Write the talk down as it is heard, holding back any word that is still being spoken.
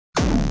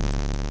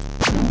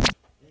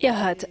Ihr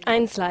hört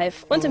 1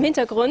 Live und im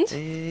Hintergrund... Oh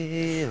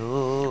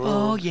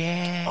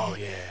yeah, oh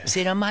yeah,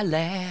 sit on my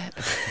lap.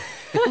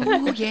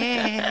 Oh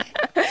yeah.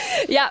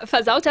 Ja,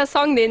 versauter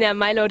Song, den der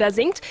Milo da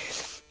singt.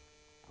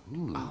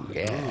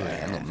 Yeah.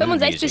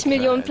 65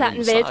 Millionen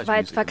Platten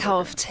weltweit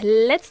verkauft.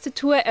 Letzte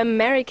Tour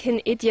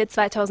American Idiot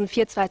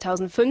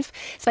 2004-2005.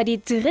 Es war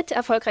die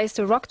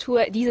dritterfolgreichste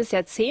Rocktour dieses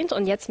Jahrzehnt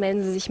und jetzt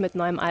melden sie sich mit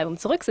neuem Album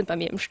zurück, sind bei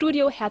mir im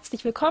Studio.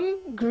 Herzlich willkommen,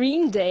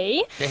 Green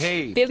Day.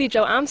 Hey. Billy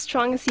Joe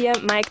Armstrong ist hier,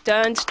 Mike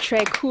Dirnt,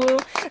 Trey Cool.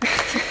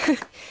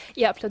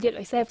 Ihr applaudiert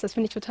euch selbst, das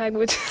finde ich total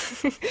gut.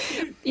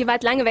 Ihr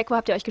wart lange weg, wo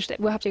habt ihr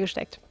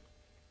gesteckt?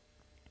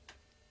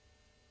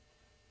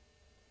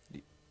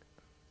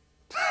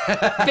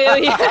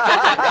 Billy.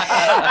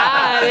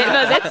 Der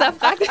Übersetzer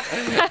fragt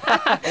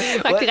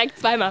direkt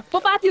zweimal.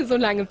 Wo wart ihr so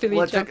lange, Billy?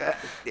 Well,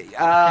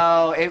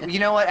 you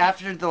know what?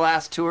 After the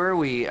last tour,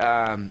 we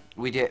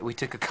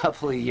took a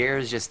couple of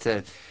years just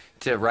to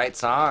write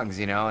songs,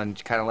 you know,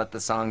 and kind of let the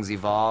songs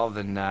evolve,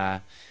 and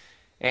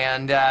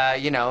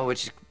you know,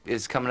 which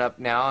is coming up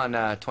now on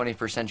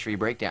 21st Century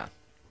Breakdown.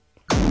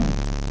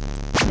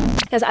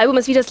 Das Album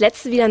ist wie das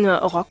letzte wieder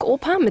eine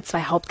Rockoper mit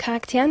 2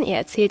 Hauptcharakteren. Ihr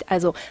erzählt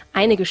also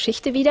eine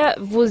Geschichte wieder.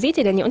 Wo seht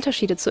ihr denn die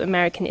Unterschiede zu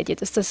American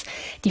Idiot? Ist das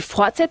die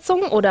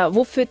Fortsetzung oder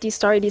wo führt die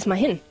Story diesmal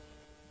hin?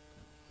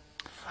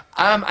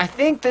 I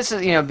think this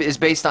is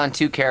based on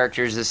 2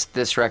 characters.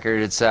 This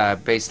record, it's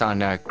based on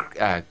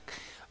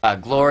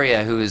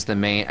Gloria, who is the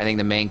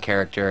main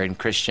character, and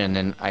Christian.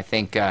 And I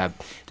think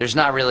there's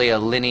not really a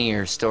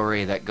linear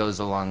story that goes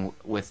along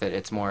with it.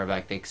 It's more of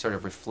like they sort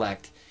of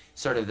reflect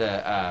sort of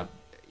the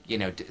you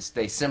know,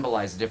 they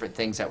symbolize the different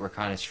things that we're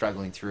kind of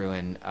struggling through,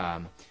 and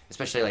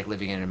especially like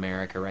living in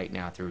America right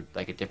now through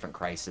like a different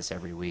crisis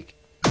every week.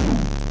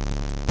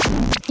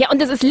 Ja,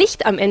 und es ist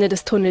Licht am Ende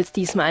des Tunnels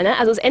diesmal, ne?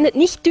 Also es endet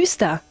nicht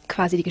düster,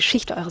 quasi die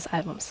Geschichte eures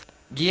Albums.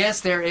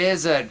 Yes, there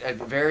is a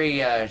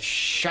very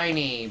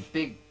shiny,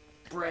 big,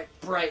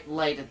 bright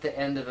light at the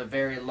end of a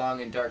very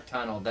long and dark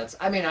tunnel. I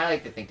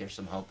like to think there's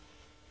some hope.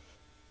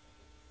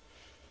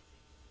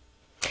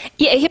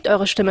 Ihr erhebt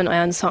eure Stimme in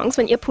euren Songs.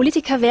 Wenn ihr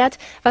Politiker wärt,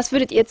 was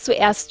würdet ihr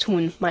zuerst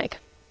tun, Mike?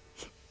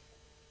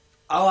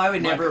 Oh, I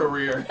would never... My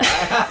career.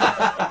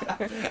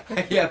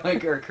 Yeah, my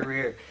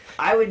career.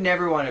 I would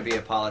never want to be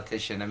a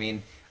politician. I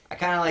mean, I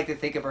kind of like to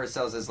think of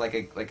ourselves as like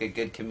a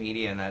good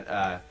comedian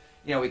that,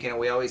 you know,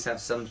 we always have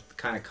some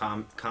kind of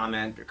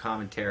comment or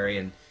commentary,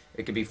 and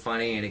it could be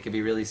funny and it could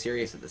be really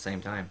serious at the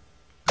same time.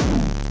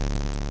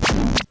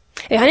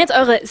 Wir hören jetzt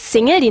eure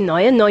Single, die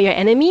neue, Know Your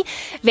Enemy.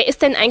 Wer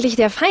ist denn eigentlich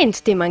der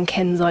Feind, den man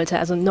kennen sollte?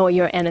 Also Know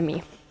Your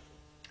Enemy.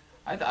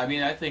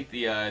 I think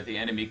the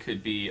enemy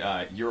could be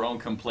your own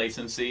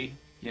complacency,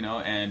 you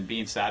know, and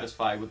being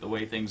satisfied with the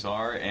way things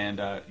are,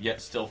 and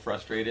yet still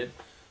frustrated.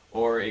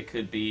 Or it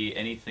could be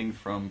anything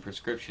from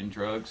prescription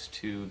drugs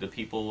to the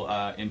people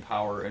in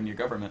power in your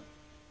government.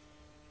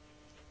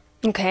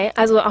 Okay,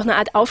 also auch eine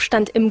Art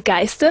Aufstand im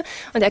Geiste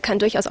und er kann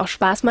durchaus auch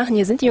Spaß machen.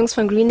 Hier sind die Jungs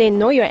von Green Day,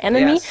 Know Your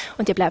Enemy, yes.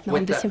 Und ihr bleibt noch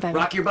ein bisschen bei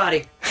mir. Rock your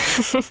body.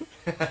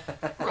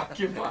 Rock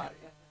your body.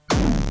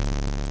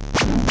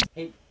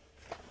 Hey,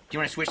 do you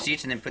want to switch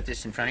seats and then put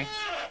this in front of you?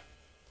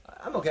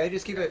 I'm okay,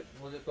 just keep it.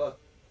 We'll just both.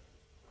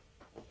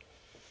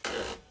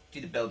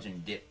 Do the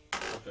Belgian dip.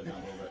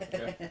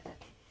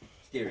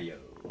 Stereo.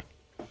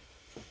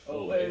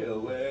 Away,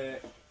 away.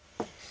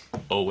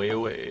 Away,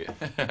 away.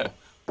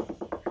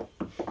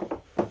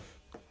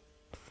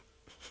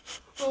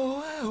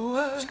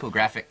 It's a cool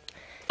graphic.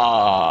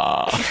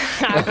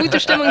 Gute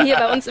Stimmung hier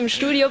bei uns im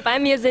Studio. Bei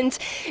mir sind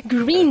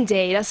Green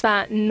Day. Das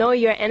war Know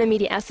Your Enemy,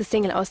 die erste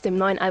Single aus dem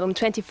neuen Album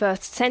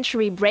 21st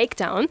Century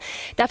Breakdown.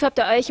 Dafür habt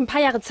ihr euch ein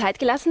paar Jahre Zeit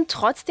gelassen.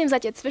 Trotzdem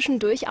seid ihr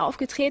zwischendurch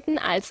aufgetreten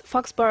als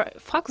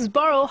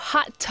Foxborough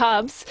Hot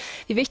Tubs.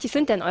 Wie wichtig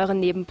sind denn eure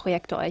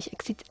Nebenprojekte euch?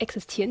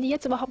 Existieren die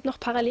jetzt überhaupt noch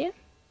parallel?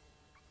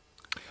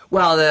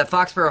 Well, the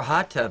Foxborough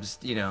Hot Tubs,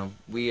 you know,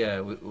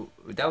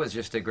 that was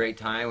just a great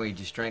time. We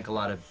just drank a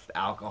lot of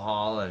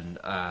alcohol and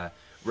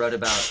wrote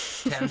about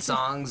 10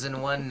 songs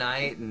in one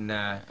night, and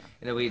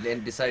then we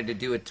decided to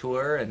do a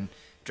tour and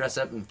dress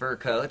up in fur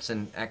coats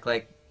and act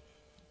like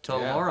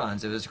total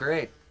morons. It was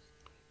great.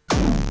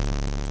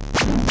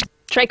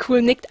 Trey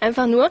Cool nickt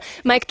einfach nur.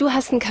 Mike, du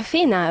hast ein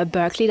Café nahe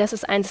Berkeley, das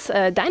ist eins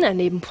deiner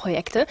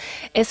Nebenprojekte.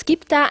 Es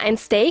gibt da ein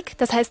Steak,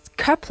 das heißt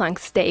Kerplunk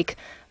Steak.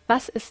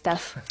 Was ist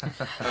das?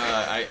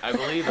 I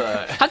believe...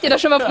 Habt ihr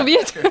das schon mal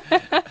probiert?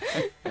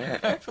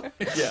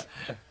 Yeah.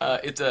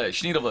 It's a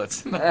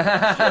Schniedelwurz.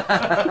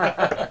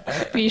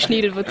 Wie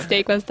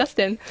Schniedelwurz-Steak, was ist das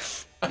denn?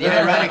 The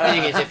ironic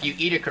thing is, if you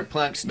eat a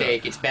kerplunk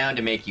steak, it's bound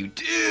to make you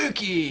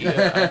dookie.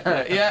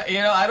 Yeah,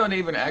 you know, I don't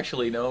even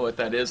actually know what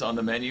that is on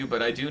the menu,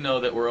 but I do know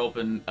that we're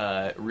open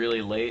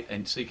really late,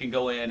 and so you can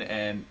go in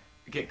and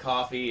get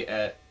coffee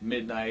at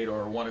midnight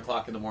or 1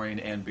 o'clock in the morning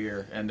and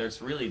beer, and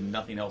there's really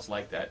nothing else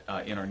like that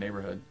in our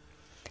neighborhood.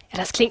 Ja,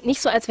 das klingt nicht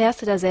so, als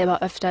wärst du da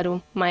selber öfter,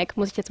 du, Mike,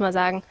 muss ich jetzt mal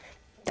sagen.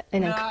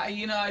 No,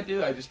 you know, I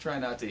do. I just try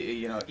not to,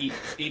 you know,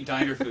 eat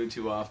diner food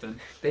too often.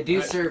 They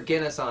do serve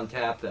Guinness on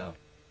tap, though.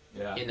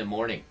 Yeah. In the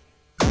morning.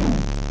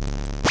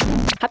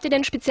 Habt ihr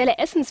denn spezielle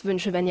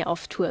Essenswünsche, wenn ihr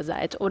auf Tour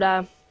seid?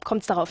 Oder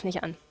kommt es darauf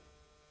nicht an?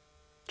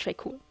 Trey,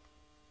 cool.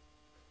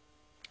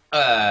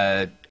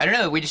 I don't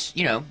know. We just,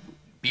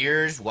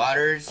 beers,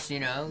 waters,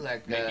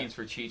 like Makings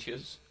for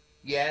Cheeches.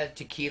 yeah,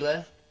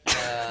 tequila,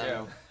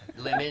 Yeah.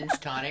 lemons,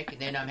 tonic, and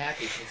then I'm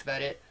happy. That's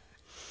about it.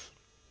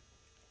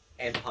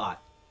 And pot.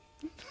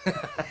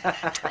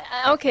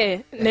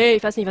 Okay, nee,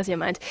 ich weiß nicht, was ihr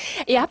meint.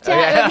 Ihr habt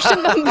ja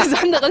bestimmt noch ein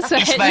besonderes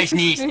Verhältnis. Ich weiß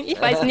nicht. Ich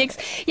weiß nix.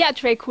 Ja,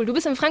 Trey, cool. Du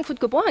bist in Frankfurt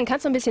geboren,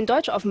 kannst noch ein bisschen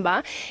Deutsch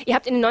offenbar. Ihr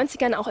habt in den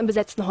 90ern auch in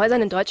besetzten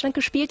Häusern in Deutschland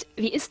gespielt.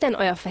 Wie ist denn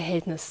euer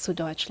Verhältnis zu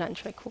Deutschland,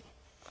 Trey, cool?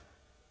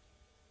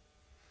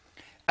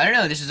 I don't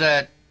know. This is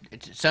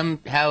it's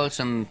somehow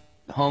some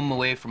home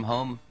away from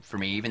home for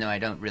me, even though I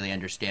don't really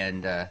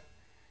understand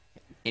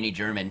any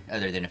German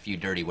other than a few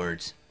dirty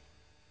words.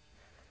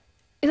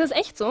 Ist das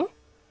echt so?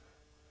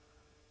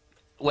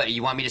 What,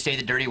 you want me to say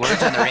the dirty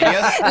words on the radio?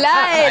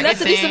 Nein, dass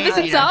du dich so ein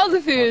bisschen you zu know.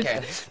 Hause fühlst.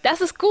 Okay.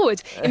 Das ist gut.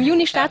 Im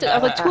Juni startet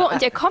eure Tour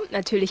und ihr kommt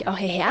natürlich auch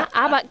hierher.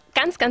 Aber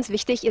ganz, ganz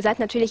wichtig, ihr seid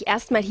natürlich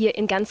erstmal hier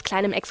in ganz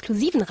kleinem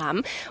exklusiven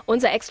Rahmen.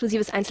 Unser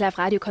exklusives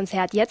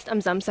 1Live-Radiokonzert jetzt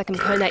am Samstag im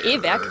Kölner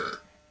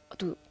E-Werk.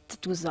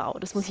 Du Sau,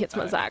 das muss ich jetzt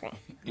mal sagen.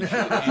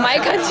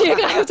 Mike hat hier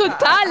gerade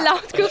total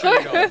laut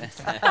gerülpst.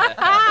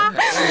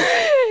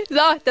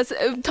 So, das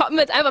toppen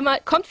wir jetzt einfach mal.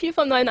 Kommt viel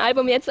vom neuen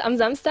Album jetzt am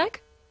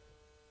Samstag?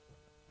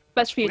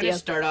 Was We're spielt gonna ihr?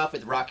 start off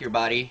with "Rock Your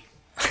Body."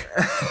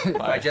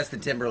 By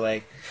Justin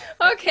Timberlake.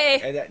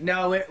 Okay. And,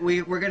 no,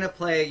 we're gonna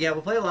play. Yeah,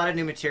 we'll play a lot of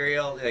new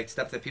material, like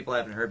stuff that people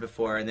haven't heard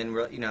before, and then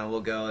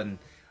we'll go and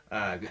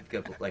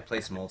like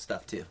play some old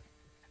stuff too.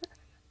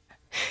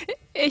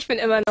 Ich bin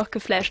immer noch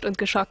geflasht und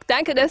geschockt.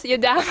 Danke, dass ihr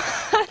da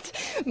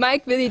wart.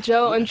 Mike, Billy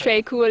Joe und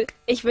Trey Cool.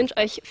 Ich wünsche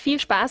euch viel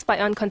Spaß bei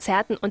euren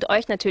Konzerten und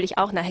euch natürlich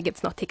auch. Nachher gibt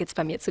es noch Tickets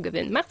bei mir zu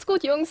gewinnen. Macht's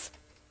gut, Jungs.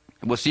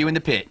 We'll see you in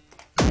the pit.